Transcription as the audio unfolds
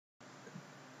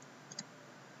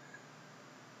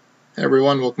Hey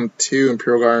everyone, welcome to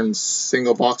Imperial Gardens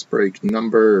single box break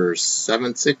number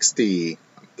 760,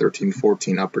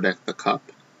 13-14 Upper Deck the Cup.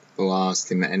 The last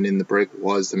team that ended in the break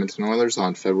was the Edmonton Oilers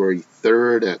on February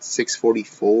 3rd at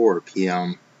 6:44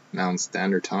 p.m. Mountain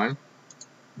Standard Time.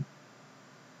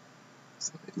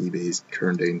 So eBay's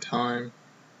current date and time.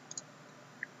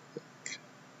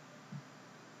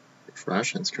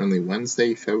 Refresh, and it's currently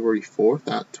Wednesday, February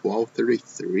 4th at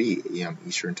 12:33 a.m.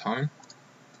 Eastern Time.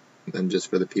 And then just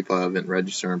for the people who haven't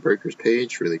registered on Breakers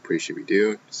page, really appreciate we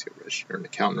do. Just get registered an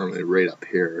account normally right up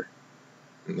here.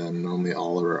 And then normally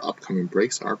all of our upcoming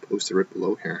breaks are posted right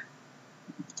below here.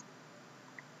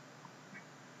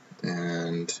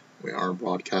 And we are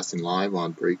broadcasting live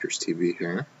on Breakers TV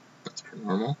here. That's pretty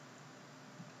normal.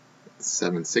 It's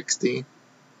 760.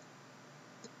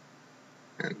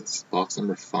 And this is box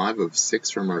number 5 of 6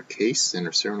 from our case. And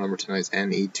our serial number tonight is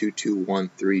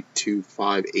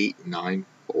NE221325894.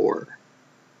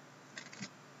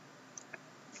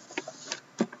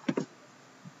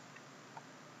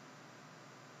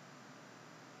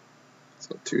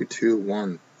 So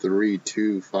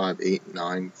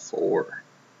 221325894.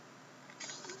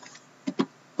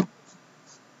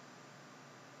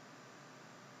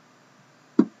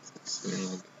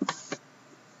 Sealed.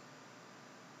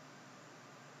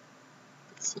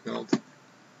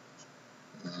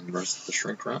 And the rest of the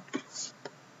shrink wrap.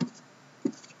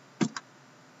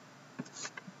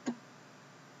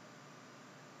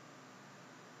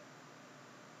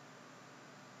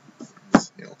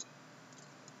 Sealed.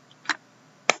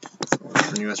 So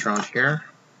our newest round here.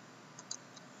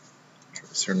 Try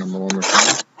to see our number one more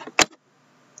time.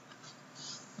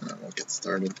 And then we'll get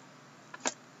started.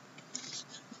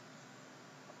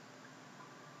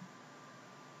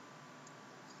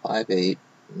 Five, 8,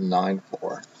 9,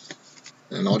 4.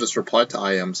 And I'll just reply to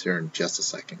IMs here in just a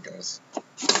second, guys.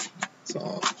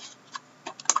 So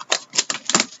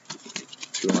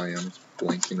 2 IMs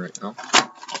blinking right now.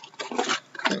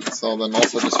 Okay, so then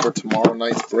also just for tomorrow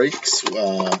night's breaks, we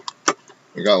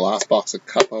got a last box of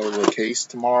Cup out of the case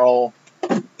tomorrow,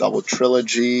 double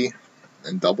trilogy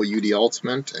and double UD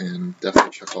Ultimate, and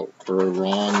definitely check out for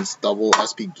Ron's double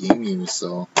SB game use.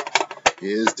 So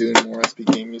he is doing more SB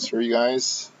game use for you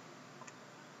guys.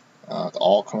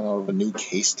 All coming out of a new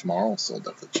case tomorrow, so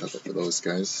definitely check out for those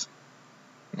guys.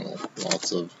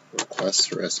 Lots of requests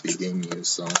for SB game use.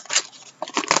 So,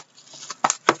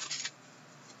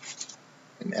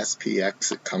 in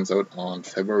SPX, it comes out on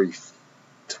February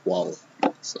 12th,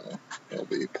 so I'll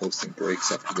be posting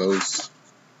breaks after those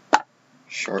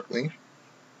shortly.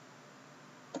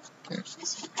 Okay,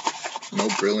 so no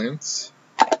brilliance,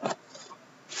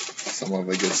 somewhat of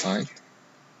a good sign.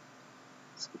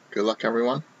 So good luck,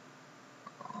 everyone.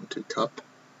 On to Cup.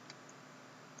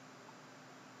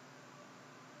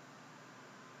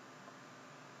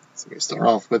 So we start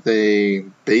off with a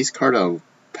base card of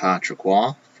Patrick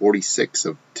Waugh, 46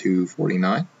 of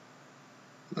 249.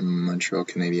 The Montreal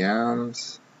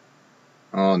Canadiens.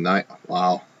 Oh, nice.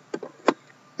 Wow.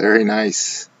 Very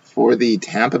nice. For the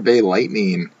Tampa Bay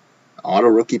Lightning, auto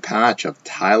rookie patch of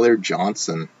Tyler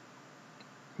Johnson.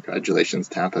 Congratulations,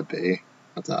 Tampa Bay.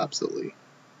 That's absolutely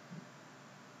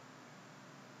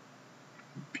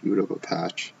beautiful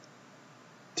patch.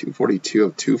 242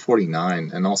 of 249.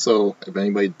 And also, if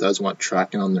anybody does want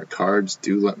tracking on their cards,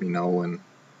 do let me know and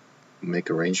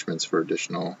make arrangements for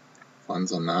additional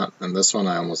funds on that. And this one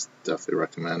I almost definitely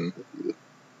recommend.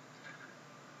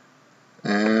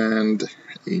 And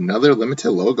another limited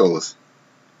logos.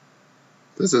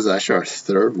 This is actually our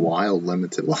third wild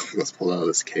limited logos pulled out of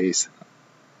this case.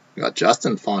 We got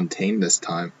Justin Fontaine this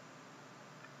time.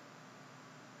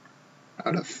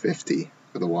 Out of 50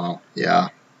 for the Wild. Yeah.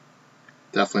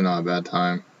 Definitely not a bad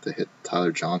time to hit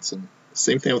Tyler Johnson.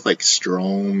 Same thing with like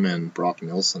Strome and Brock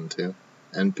Nilsson too.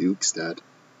 And Bukestad.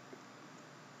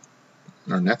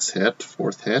 Our next hit,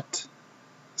 fourth hit.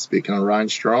 Speaking of Ryan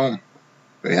Strome,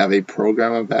 we have a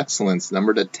Program of Excellence,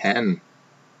 number to 10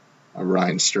 of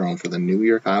Ryan Strome for the New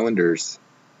York Islanders.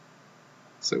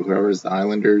 So whoever's the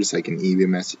Islanders, I can eBay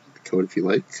message the code if you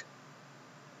like.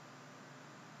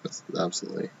 That's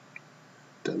absolutely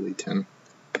deadly 10.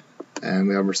 And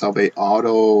we have ourselves a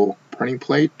auto printing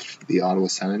plate for the Ottawa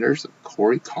Senators of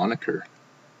Corey Conacher.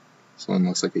 This one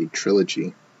looks like a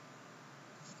trilogy.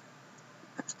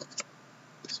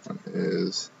 This one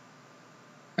is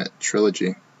a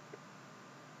trilogy.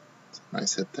 It's a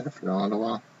nice hit there for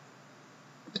Ottawa.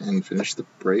 And finish the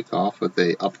break off with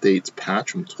a updates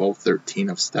patch from 12/13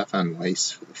 of Stefan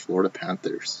Weiss for the Florida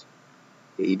Panthers.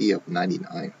 80 of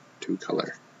 99,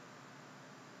 2-color.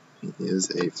 He is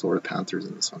a Florida Panthers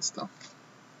in this one still.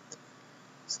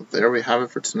 So there we have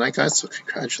it for tonight, guys. So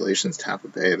congratulations, Tampa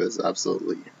Bay. This is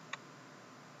absolutely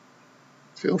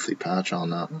filthy patch on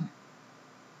that one.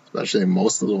 Especially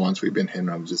most of the ones we've been hitting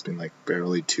have just been like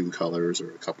barely 2 colors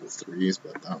or a couple of 3s,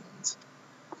 but that one's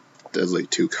deadly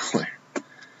 2 color.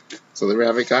 So there we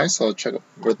have it, guys. So I'll check out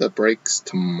where the breaks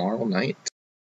tomorrow night.